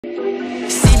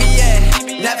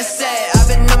Never say I've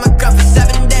been on my grind for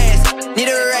 7 days. Need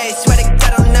a race, swear to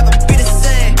God I'll never be the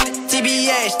same.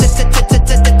 TBH,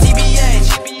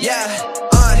 TBH, yeah,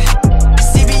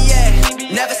 CBA.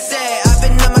 Never say I've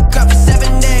been on my grind for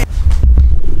 7 days.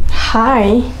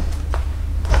 Hi.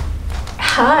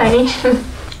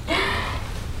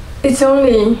 It's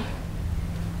only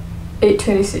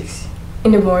 8:26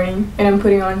 in the morning and I'm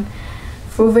putting on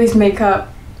full face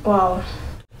makeup. Wow,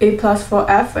 A+ for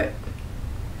effort.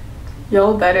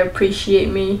 Y'all better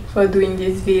appreciate me for doing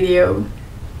this video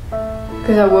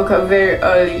because I woke up very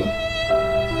early.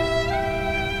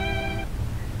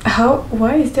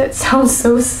 Why is that sound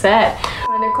so sad?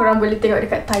 Mana korang boleh tengok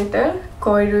dekat title,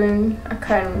 Korun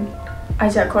akan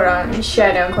ajak korang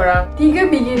share dengan korang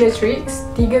 3 beginner tricks,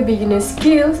 3 beginner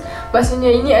skills.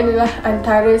 Maksudnya ini adalah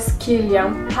antara skill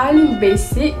yang paling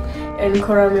basic dan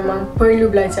korang memang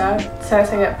perlu belajar,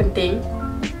 sangat-sangat penting.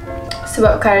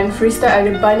 Sebabkan freestyle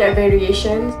ada banyak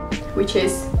variations, which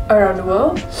is around the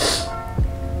world,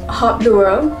 hop the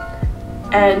world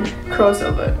and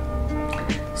crossover.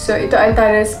 So itu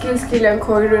antara skill-skill yang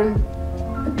korang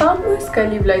pertama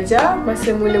sekali belajar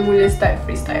masa mula-mula start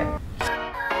freestyle.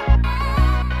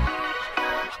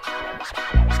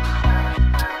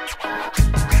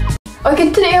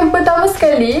 Okay, trik yang pertama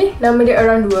sekali, nama dia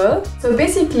around the world. So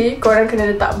basically, korang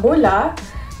kena letak bola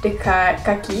dekat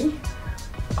kaki.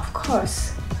 Of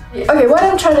course. Okay, what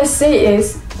I'm trying to say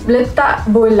is, letak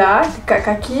bola dekat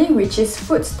kaki, which is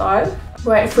foot stall.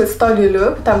 Buat foot stall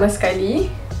dulu, pertama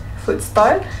sekali. Foot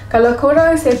stall. Kalau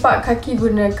korang sepak kaki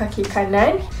guna kaki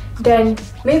kanan, then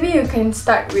maybe you can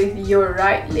start with your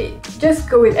right leg. Just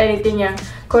go with anything yang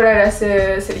korang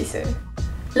rasa selesa.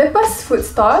 Lepas foot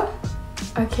stall,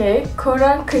 okay,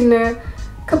 korang kena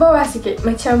ke bawah sikit,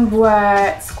 macam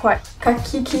buat squat.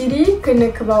 Kaki kiri kena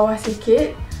ke bawah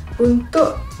sikit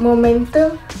untuk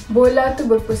momentum bola tu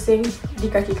berpusing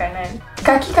di kaki kanan.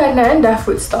 Kaki kanan dah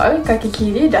foot stall, kaki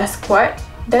kiri dah squat.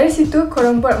 Dari situ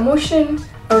korang buat motion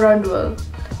around the world.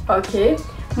 Okay,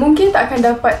 mungkin tak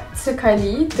akan dapat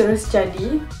sekali terus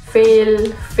jadi.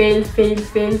 Fail.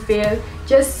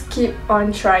 Just keep on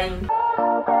trying.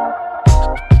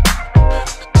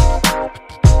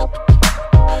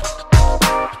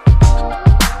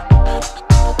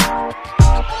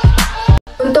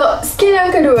 Untuk skill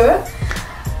yang kedua,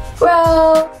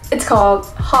 well, it's called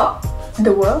hop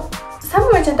the world.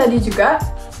 Sama macam tadi juga.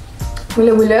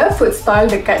 Mula-mula foot stall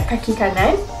dekat kaki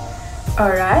kanan.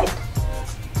 Alright.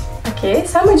 Okay,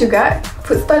 sama juga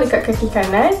foot stall dekat kaki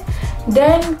kanan.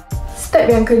 Then step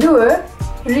yang kedua,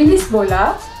 release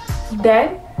bola.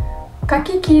 Then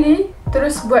kaki kiri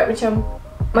terus buat macam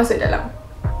masuk dalam.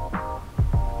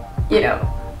 You know,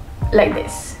 like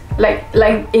this. Like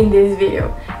in this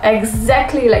video.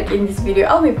 Exactly like in this video.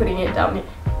 I'll be putting it down here.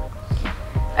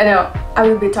 I know, I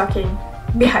will be talking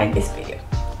behind this video.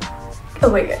 Oh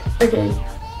my god. Okay.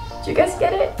 Do you guys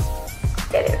get it?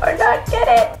 Get it or not get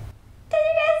it? Do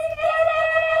you guys get it?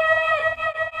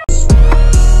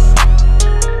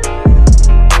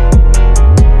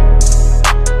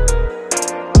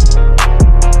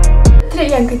 Trik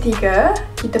yang ketiga,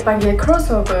 kita panggil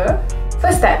crossover.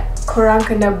 First step, korang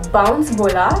kena bounce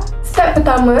bola. Step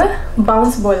pertama,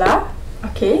 bounce bola.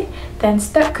 Okay. Then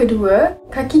step kedua,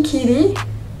 kaki kiri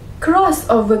cross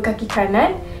over kaki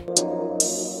kanan.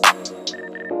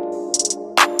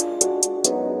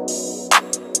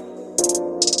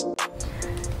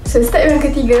 So step yang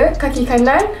ketiga, kaki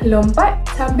kanan lompat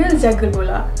sambil jaga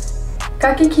bola.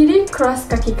 Kaki kiri cross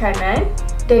kaki kanan,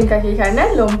 dan kaki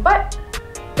kanan lompat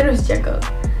terus jaga.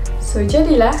 So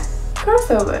jadilah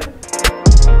crossover.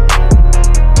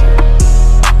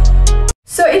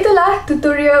 So itulah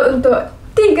tutorial untuk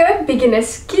 3 beginner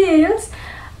skills.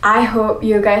 I hope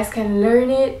you guys can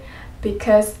learn it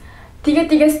because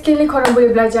 3 skill ni korang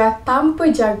boleh belajar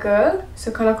tanpa jaga.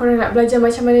 So kalau korang nak belajar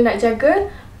macam mana nak jaga,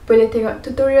 boleh tengok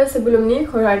tutorial sebelum ni,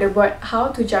 korang ada buat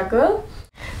how to juggle.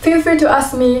 Feel free to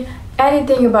ask me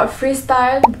anything about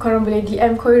freestyle. Korang boleh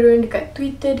DM Korun dekat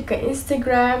Twitter, dekat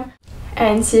Instagram.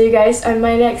 And see you guys on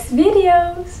my next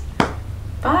videos.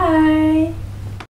 Bye!